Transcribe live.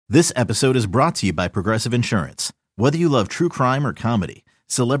This episode is brought to you by Progressive Insurance. Whether you love true crime or comedy,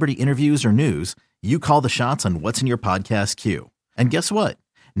 celebrity interviews or news, you call the shots on what's in your podcast queue. And guess what?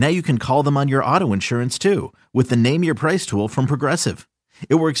 Now you can call them on your auto insurance too with the Name Your Price tool from Progressive.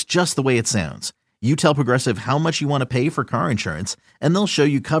 It works just the way it sounds. You tell Progressive how much you want to pay for car insurance, and they'll show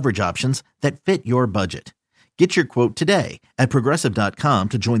you coverage options that fit your budget. Get your quote today at Progressive.com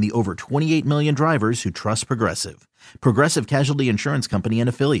to join the over 28 million drivers who trust Progressive. Progressive Casualty Insurance Company and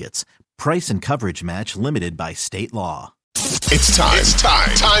Affiliates. Price and coverage match limited by state law. It's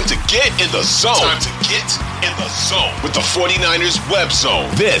time to get in the zone. Time to get in the zone with the 49ers web zone.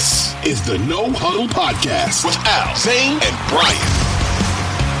 This is the No Huddle Podcast with Al, Zane, and Brian.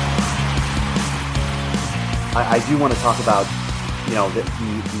 I do want to talk about,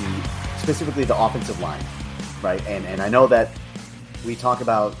 the specifically the offensive line, right? And I know that we talk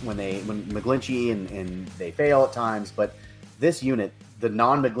about when McGlinchey and they fail at times, but this unit, the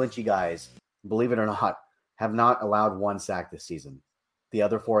non-McGlinchey guys, believe it or not, have not allowed one sack this season. The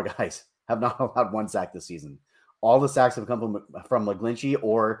other four guys have not allowed one sack this season. All the sacks have come from McGlinchey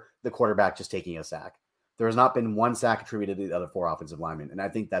or the quarterback just taking a sack. There has not been one sack attributed to the other four offensive linemen, and I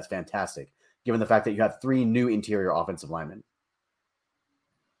think that's fantastic, given the fact that you have three new interior offensive linemen.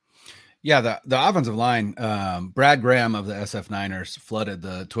 Yeah, the offensive line, Brad Graham of the SF Niners flooded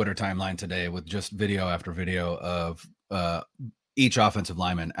the Twitter timeline today with just video after video of each offensive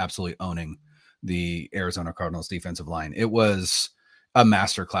lineman absolutely owning the Arizona Cardinals defensive line. It was a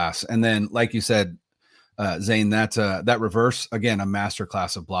masterclass. And then, like you said, Zane, that reverse, again, a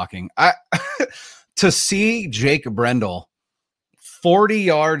masterclass of blocking. To see Jake Brendel 40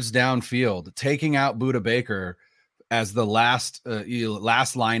 yards downfield, taking out Budda Baker as the last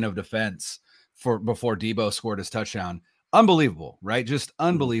line of defense before Debo scored his touchdown. Unbelievable, right? Just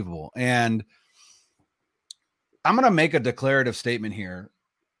unbelievable. And I'm going to make a declarative statement here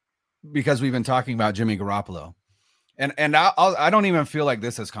because we've been talking about Jimmy Garoppolo. And I don't even feel like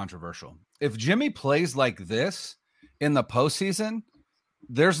this is controversial. If Jimmy plays like this in the postseason,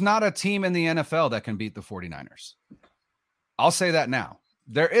 there's not a team in the NFL that can beat the 49ers. I'll say that now.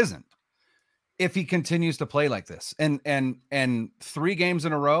 There isn't. If he continues to play like this, and 3 games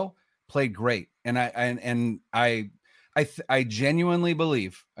in a row played great, and I genuinely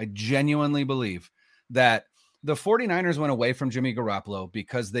believe that the 49ers went away from Jimmy Garoppolo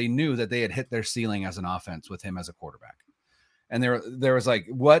because they knew that they had hit their ceiling as an offense with him as a quarterback, and there was like,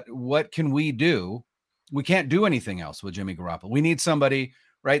 what can we do? We can't do anything else with Jimmy Garoppolo. We need somebody,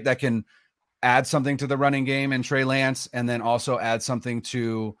 right, that can add something to the running game and Trey Lance, and then also add something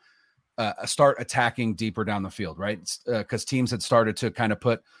to start attacking deeper down the field, right? Because teams had started to kind of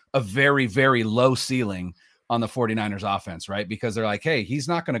put a very, very low ceiling on the 49ers offense, right? Because they're like, hey, he's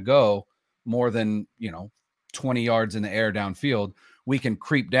not going to go more than, 20 yards in the air downfield. We can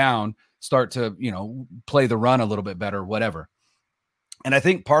creep down, start to, play the run a little bit better, whatever. And I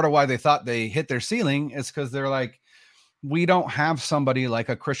think part of why they thought they hit their ceiling is because they're like, we don't have somebody like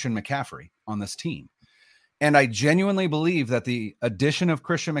a Christian McCaffrey on this team. And I genuinely believe that the addition of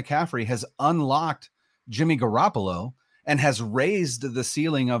Christian McCaffrey has unlocked Jimmy Garoppolo and has raised the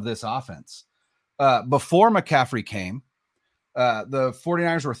ceiling of this offense. Before McCaffrey came, the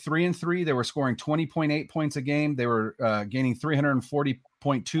 49ers were 3-3. They were scoring 20.8 points a game. They were gaining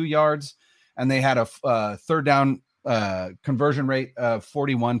 340.2 yards, and they had a third down conversion rate of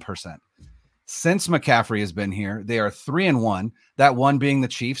 41%. Since McCaffrey has been here, they are 3-1. That one being the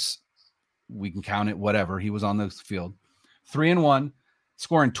Chiefs. We can count it, whatever. He was on the field. 3-1,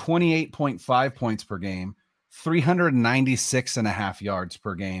 scoring 28.5 points per game, 396.5 yards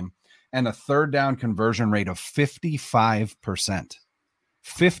per game, and a third down conversion rate of 55%.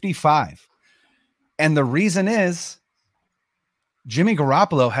 55. And the reason is Jimmy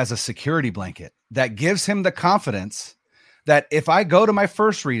Garoppolo has a security blanket that gives him the confidence that if I go to my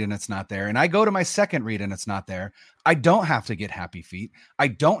first read and it's not there, and I go to my second read and it's not there, I don't have to get happy feet. I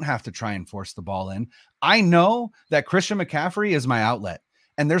don't have to try and force the ball in. I know that Christian McCaffrey is my outlet,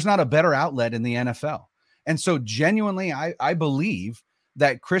 and there's not a better outlet in the NFL. And so genuinely, I believe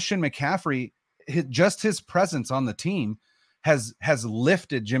that Christian McCaffrey, just his presence on the team has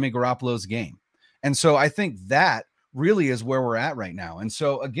lifted Jimmy Garoppolo's game. And so I think that really is where we're at right now. And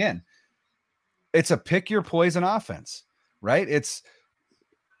so again, it's a pick your poison offense. Right?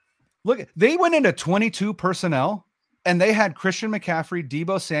 They went into 22 personnel and they had Christian McCaffrey,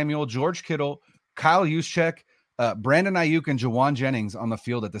 Deebo Samuel, George Kittle, Kyle Juszczyk, Brandon Ayuk, and Jawan Jennings on the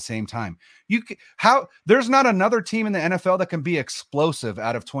field at the same time. There's not another team in the NFL that can be explosive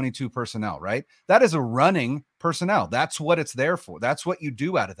out of 22 personnel, right? That is a running personnel. That's what it's there for. That's what you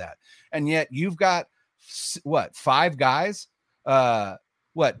do out of that. And yet you've got 5 guys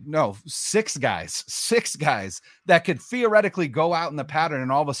six guys that could theoretically go out in the pattern,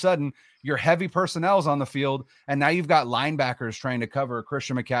 and all of a sudden your heavy personnel's on the field, and now you've got linebackers trying to cover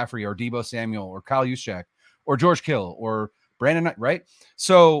Christian McCaffrey or Deebo Samuel or Kyle Juszczyk or George Kittle or Brandon Knight, right?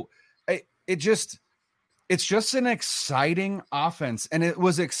 So it's just an exciting offense, and it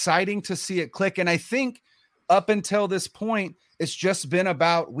was exciting to see it click. And I think up until this point, it's just been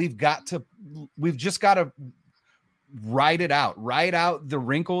about we've just got to ride out the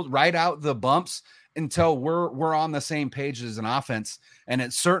wrinkles, ride out the bumps until we're on the same page as an offense. And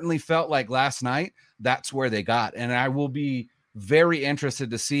it certainly felt like last night that's where they got. And I will be very interested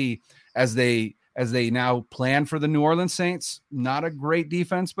to see as they now plan for the New Orleans Saints, not a great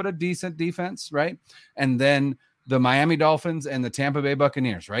defense, but a decent defense, right? And then the Miami Dolphins and the Tampa Bay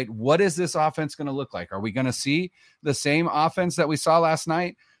Buccaneers, right? What is this offense going to look like? Are we going to see the same offense that we saw last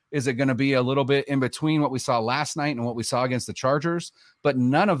night? Is it going to be a little bit in between what we saw last night and what we saw against the Chargers? But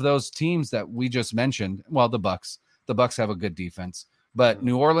none of those teams that we just mentioned, well, the Bucs have a good defense, but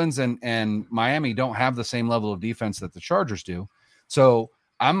New Orleans and Miami don't have the same level of defense that the Chargers do. So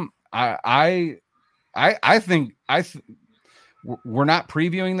I think we're not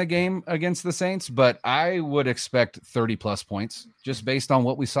previewing the game against the Saints, but I would expect 30 plus points just based on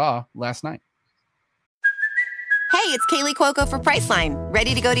what we saw last night. Hey, it's Kaylee Cuoco for Priceline.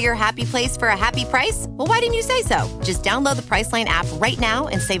 Ready to go to your happy place for a happy price? Well, why didn't you say so? Just download the Priceline app right now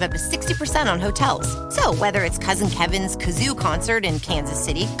and save up to 60% on hotels. So whether it's Cousin Kevin's Kazoo Concert in Kansas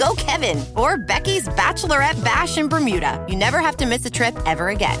City, go Kevin, or Becky's Bachelorette Bash in Bermuda, you never have to miss a trip ever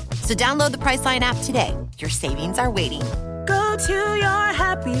again. So download the Priceline app today. Your savings are waiting. Go to your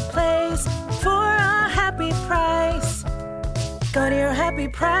happy place for a happy price. Go to your happy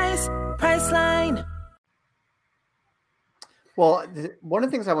price, Priceline. Well, one of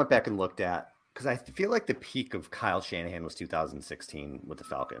the things I went back and looked at, because I feel like the peak of Kyle Shanahan was 2016 with the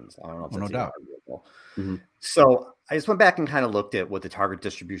Falcons. I don't know if that's arguable. Mm-hmm. So I just went back and kind of looked at what the target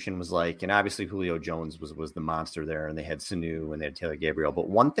distribution was like. And obviously Julio Jones was the monster there, and they had Sanu and they had Taylor Gabriel. But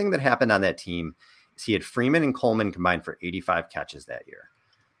one thing that happened on that team is he had Freeman and Coleman combined for 85 catches that year.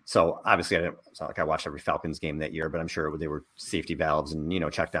 So obviously it's not like I watched every Falcons game that year, but I'm sure they were safety valves and,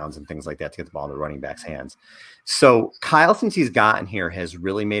 checkdowns and things like that to get the ball in the running back's hands. So Kyle, since he's gotten here, has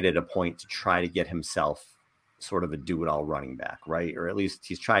really made it a point to try to get himself sort of a do-it-all running back, right? Or at least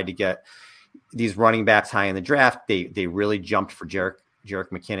he's tried to get these running backs high in the draft. They really jumped for Jerick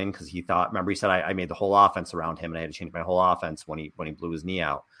McKinnon because he thought, remember he said, I made the whole offense around him and I had to change my whole offense when he blew his knee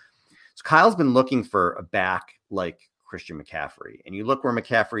out. So Kyle's been looking for a back like Christian McCaffrey. And you look where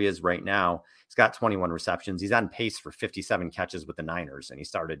McCaffrey is right now. He's got 21 receptions. He's on pace for 57 catches with the Niners, and he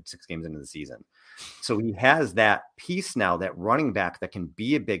started 6 games into the season. So he has that piece now, that running back that can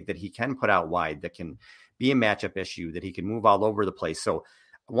be a big, that he can put out wide, that can be a matchup issue, that he can move all over the place. So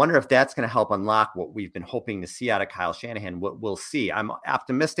I wonder if that's going to help unlock what we've been hoping to see out of Kyle Shanahan. What we'll see. I'm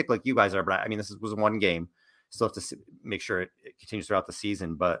optimistic like you guys are, but I mean, this was one game. Still have to make sure it continues throughout the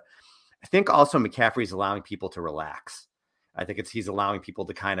season, but I think also McCaffrey is allowing people to relax. I think he's allowing people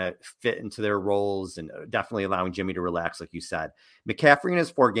to kind of fit into their roles and definitely allowing Jimmy to relax, like you said. McCaffrey in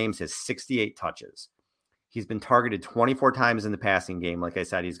his 4 games has 68 touches. He's been targeted 24 times in the passing game. Like I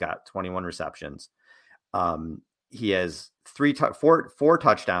said, he's got 21 receptions. He has 4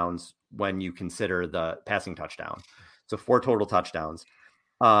 touchdowns when you consider the passing touchdown. So 4 total touchdowns.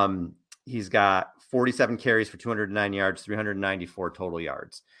 He's got 47 carries for 209 yards, 394 total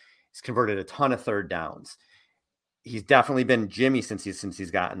yards. He's converted a ton of third downs. He's definitely been Jimmy since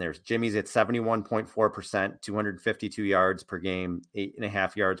he's gotten there. Jimmy's at 71.4%, 252 yards per game,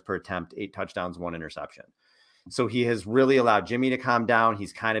 8.5 yards per attempt, 8 touchdowns, 1 interception. So he has really allowed Jimmy to calm down.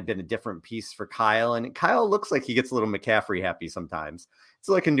 He's kind of been a different piece for Kyle. And Kyle looks like he gets a little McCaffrey happy sometimes. It's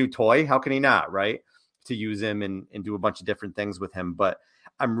like a new toy. How can he not, right? To use him and do a bunch of different things with him. But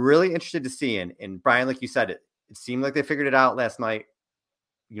I'm really interested to see. And Brian, like you said, it seemed like they figured it out last night.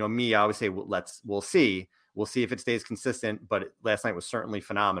 I always say, we'll see. We'll see if it stays consistent, but last night was certainly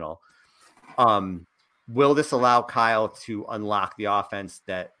phenomenal. Will this allow Kyle to unlock the offense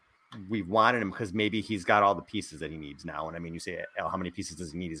that we've wanted him? Because maybe he's got all the pieces that he needs now. And I mean, you say, how many pieces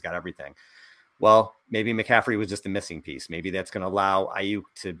does he need? He's got everything. Well, maybe McCaffrey was just a missing piece. Maybe that's going to allow Ayuk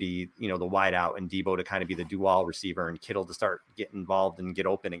to be, the wide out and Deebo to kind of be the do-all receiver and Kittle to start getting involved and get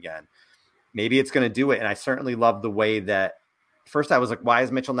open again. Maybe it's going to do it. And I certainly love the way that, first I was like, why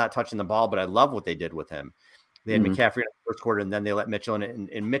is Mitchell not touching the ball? But I love what they did with him. They had McCaffrey in the first quarter, and then they let Mitchell in,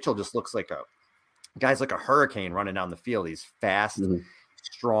 and Mitchell just looks like guy's like a hurricane running down the field. He's fast,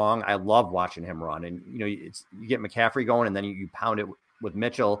 strong. I love watching him run. And, you get McCaffrey going, and then you pound it with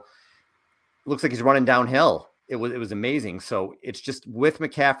Mitchell. It looks like he's running downhill. it was amazing. So it's just with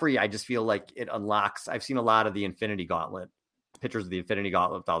McCaffrey, I just feel like it unlocks. I've seen a lot of the Infinity Gauntlet pictures of the Infinity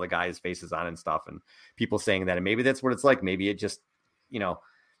Gauntlet with all the guys' faces on and stuff, and people saying that, and maybe that's what it's like. Maybe it just,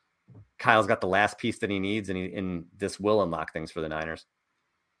 Kyle's got the last piece that he needs, and this will unlock things for the Niners.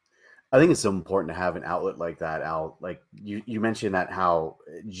 I think it's so important to have an outlet like that, Al. Like you mentioned that how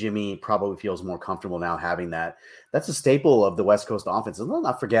Jimmy probably feels more comfortable now having that. That's a staple of the West Coast offense. And let's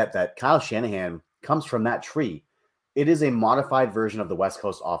not forget that Kyle Shanahan comes from that tree. It is a modified version of the West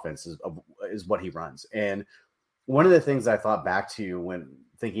Coast offense is what he runs. And one of the things I thought back to when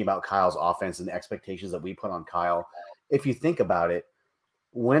thinking about Kyle's offense and the expectations that we put on Kyle, if you think about it,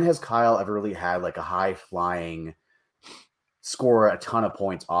 when has Kyle ever really had like a high flying score a ton of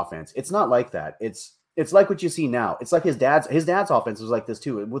points offense? It's not like that. It's like what you see now. It's like his dad's offense was like this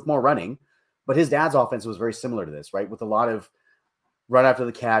too, with more running, but his dad's offense was very similar to this, right? With a lot of right after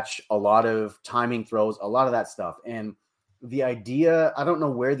the catch, a lot of timing throws, a lot of that stuff. And the idea, I don't know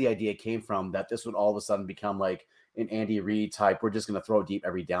where the idea came from that this would all of a sudden become like an Andy Reid type, we're just going to throw deep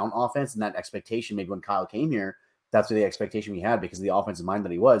every down offense. And that expectation, maybe when Kyle came here, that's the expectation we had because of the offensive mind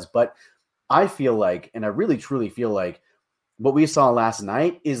that he was. But I feel like, and I really truly feel like, what we saw last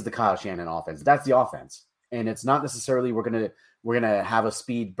night is the Kyle Shanahan offense. That's the offense. And it's not necessarily we're gonna have a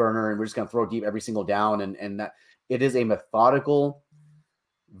speed burner and we're just gonna throw deep every single down. And that it is a methodical,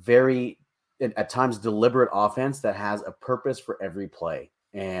 very at times deliberate offense that has a purpose for every play.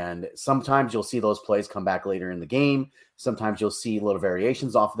 And sometimes you'll see those plays come back later in the game. Sometimes you'll see little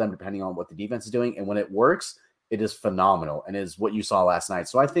variations off of them depending on what the defense is doing. And when it works, it is phenomenal and is what you saw last night.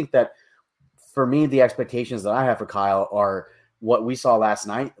 So I think that for me, the expectations that I have for Kyle are what we saw last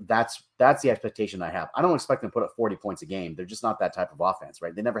night. That's the expectation I have. I don't expect them to put up 40 points a game. They're just not that type of offense,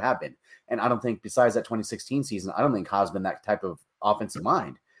 right? They never have been. And I don't think, besides that 2016 season, I don't think Kyle's been that type of offensive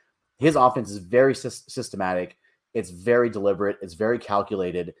mind. His offense is very systematic. It's very deliberate. It's very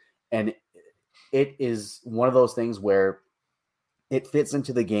calculated. And it is one of those things where it fits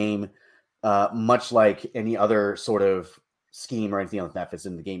into the game much like any other sort of scheme or anything like that fits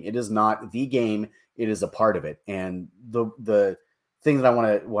in the game. It is not the game. It is a part of it. And the thing that I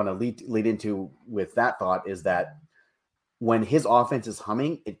want to lead into with that thought is that when his offense is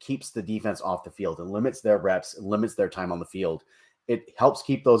humming, it keeps the defense off the field and limits their reps, and limits their time on the field. It helps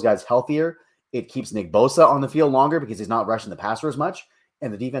keep those guys healthier. It keeps Nick Bosa on the field longer because he's not rushing the passer as much,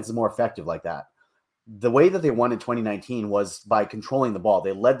 and the defense is more effective like that. The way that they won in 2019 was by controlling the ball.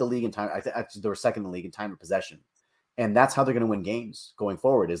 They led the league in time. Actually, they were second in the league in time of possession. And that's how they're going to win games going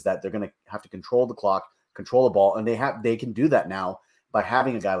forward, is that they're going to have to control the clock, control the ball. And they can do that now by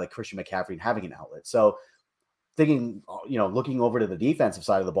having a guy like Christian McCaffrey and having an outlet. So thinking, looking over to the defensive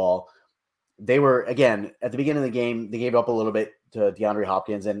side of the ball, they were, again, at the beginning of the game, they gave up a little bit to DeAndre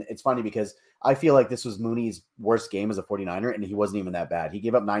Hopkins. And it's funny because I feel like this was Mooney's worst game as a 49er, and he wasn't even that bad. He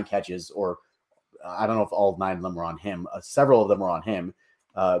gave up 9 catches, or I don't know if all 9 of them were on him. Several of them were on him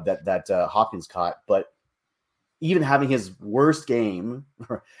that Hopkins caught. But even having his worst game,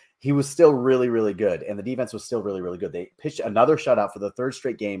 he was still really, really good. And the defense was still really, really good. They pitched another shutout for the 3rd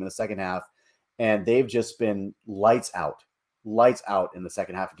straight game in the second half. And they've just been lights out in the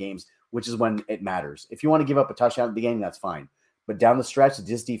second half of games, which is when it matters. If you want to give up a touchdown at the beginning, that's fine. But down the stretch,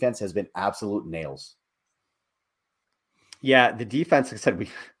 this defense has been absolute nails. Yeah, the defense, like I said,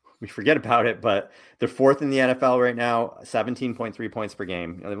 we forget about it, but they're 4th in the NFL right now, 17.3 points per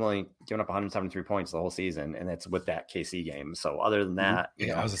game. They've only given up 173 points the whole season, and it's with that KC game. So other than that, I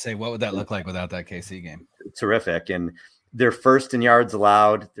was going to say, what would that look like without that KC game? Terrific. And they're 1st in yards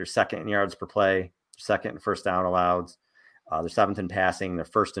allowed. They're 2nd in yards per play, 2nd in first down allowed. They're 7th in passing. They're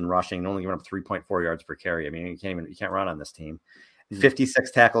 1st in rushing. They're only giving up 3.4 yards per carry. I mean, you can't run on this team.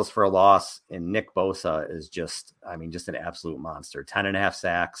 56 tackles for a loss, and Nick Bosa is just an absolute monster. 10.5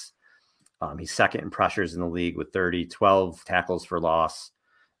 sacks. He's 2nd in pressures in the league with 30, 12 tackles for loss.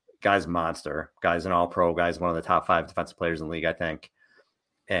 Guy's a monster. Guy's an all-pro. Guy's one of the top 5 defensive players in the league, I think.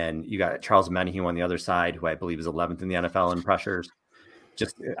 And you got Charles Menahue on the other side, who I believe is 11th in the NFL in pressures.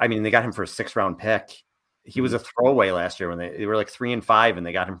 They got him for a 6th-round pick. He was a throwaway last year when they were like 3-5, and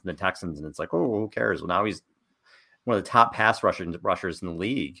they got him from the Texans. And it's like, oh, who cares? Well, now he's one of the top pass rushers in the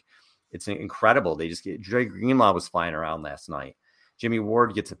league. It's incredible. Dre Greenlaw was flying around last night. Jimmy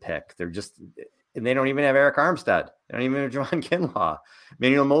Ward gets a pick. And they don't even have Eric Armstead. They don't even have Javon Kinlaw.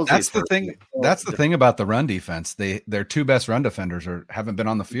 Manuel Mosley. That's the thing. That's the thing about the run defense. Their 2 best run defenders haven't been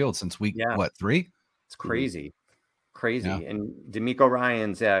on the field since week 3? It's crazy. Yeah. And D'Amico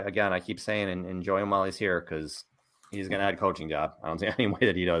Ryans, again, I keep saying and enjoy him while he's here because he's going to have a coaching job. I don't see any way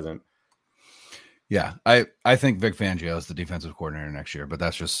that he doesn't. Yeah, I think Vic Fangio is the defensive coordinator next year, but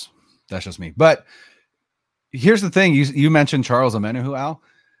that's just me. But Here's the thing. You mentioned Charles Omenihu, Al.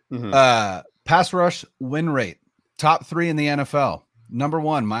 Mhm. Pass rush win rate, top 3 in the NFL. Number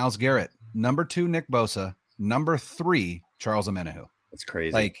 1, Myles Garrett. Number 2, Nick Bosa. Number 3, Charles Omenihu. That's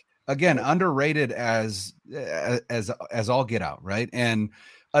crazy. Like, again, underrated as all get out, right? And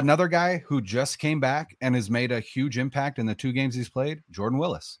another guy who just came back and has made a huge impact in the 2 games he's played, Jordan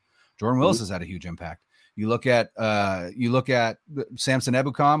Willis. Jordan Willis has had a huge impact. You look at Samson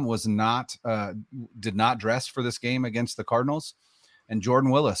Ebukam did not dress for this game against the Cardinals, and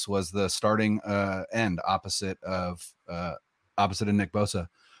Jordan Willis was the starting end opposite of Nick Bosa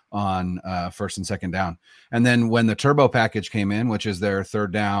on first and second down. And then when the turbo package came in, which is their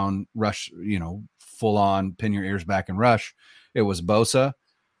third down rush, full on pin your ears back and rush, it was Bosa,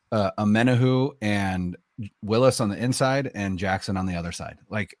 Omenihu, and Willis on the inside and Jackson on the other side.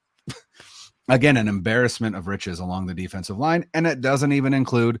 Like, again, an embarrassment of riches along the defensive line. And it doesn't even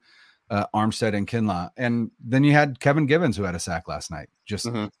include Armstead and Kinlaw. And then you had Kevin Givens, who had a sack last night. Just,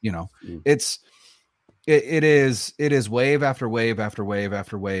 it is wave after wave after wave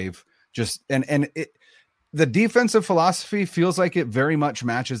after wave. Just, the defensive philosophy feels like it very much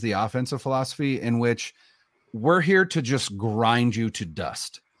matches the offensive philosophy, in which we're here to just grind you to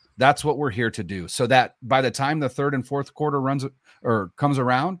dust. That's what we're here to do. So that by the time the third and fourth quarter comes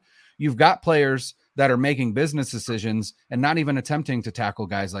around, you've got players that are making business decisions and not even attempting to tackle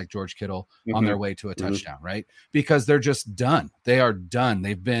guys like George Kittle on their way to a touchdown, right? Because they're just done. They are done.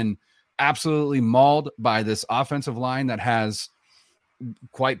 They've been absolutely mauled by this offensive line that has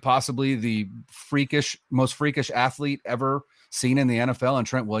quite possibly the most freakish athlete ever seen in the NFL, and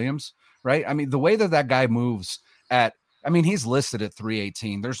Trent Williams, right? I mean, the way that guy moves he's listed at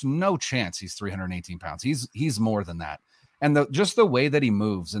 318. There's no chance he's 318 pounds. He's more than that. And just the way that he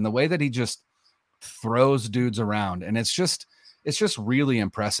moves and the way that he just throws dudes around. And it's just really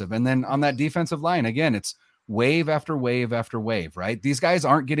impressive. And then on that defensive line, again, it's wave after wave after wave, right? These guys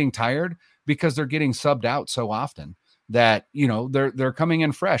aren't getting tired because they're getting subbed out so often that, they're coming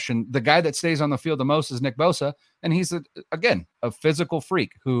in fresh. And the guy that stays on the field the most is Nick Bosa. And he's a physical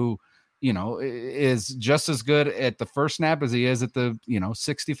freak who, is just as good at the first snap as he is at the,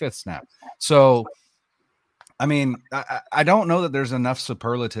 65th snap. So, I mean, I don't know that there's enough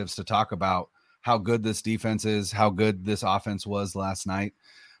superlatives to talk about how good this defense is, how good this offense was last night.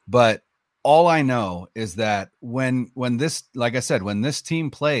 But all I know is that when this, like I said, when this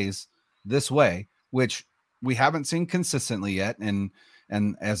team plays this way, which we haven't seen consistently yet, and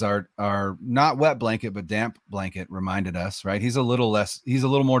as our not wet blanket but damp blanket reminded us, right? He's a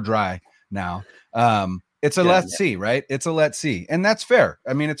little more dry now. It's a let's see, right? It's a let's see, and that's fair.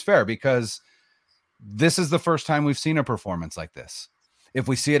 I mean, it's fair because this is the first time we've seen a performance like this. If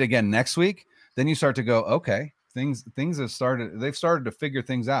we see it again next week, then you start to go, okay, things have started. They've started to figure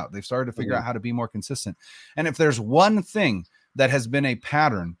things out. They've started to figure out how to be more consistent. And if there's one thing that has been a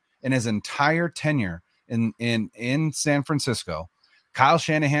pattern in his entire tenure in San Francisco, Kyle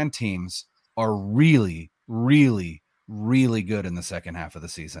Shanahan teams are really, really, really good in the second half of the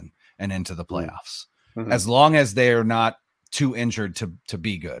season and into the playoffs, as long as they are not too injured to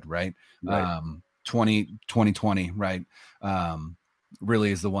be good, right? 2020, right?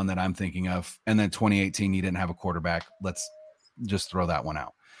 Really is the one that I'm thinking of. And then 2018, you didn't have a quarterback. Let's just throw that one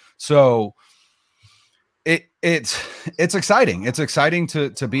out. So it's exciting. It's exciting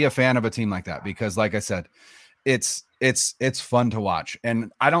to be a fan of a team like that, because like I said, it's fun to watch.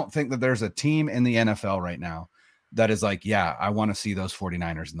 And I don't think that there's a team in the NFL right now that is like, yeah, I want to see those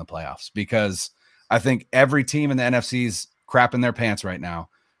 49ers in the playoffs, because I think every team in the NFC's crapping their pants right now,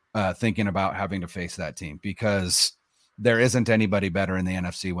 thinking about having to face that team, because there isn't anybody better in the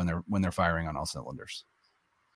NFC when they're firing on all cylinders.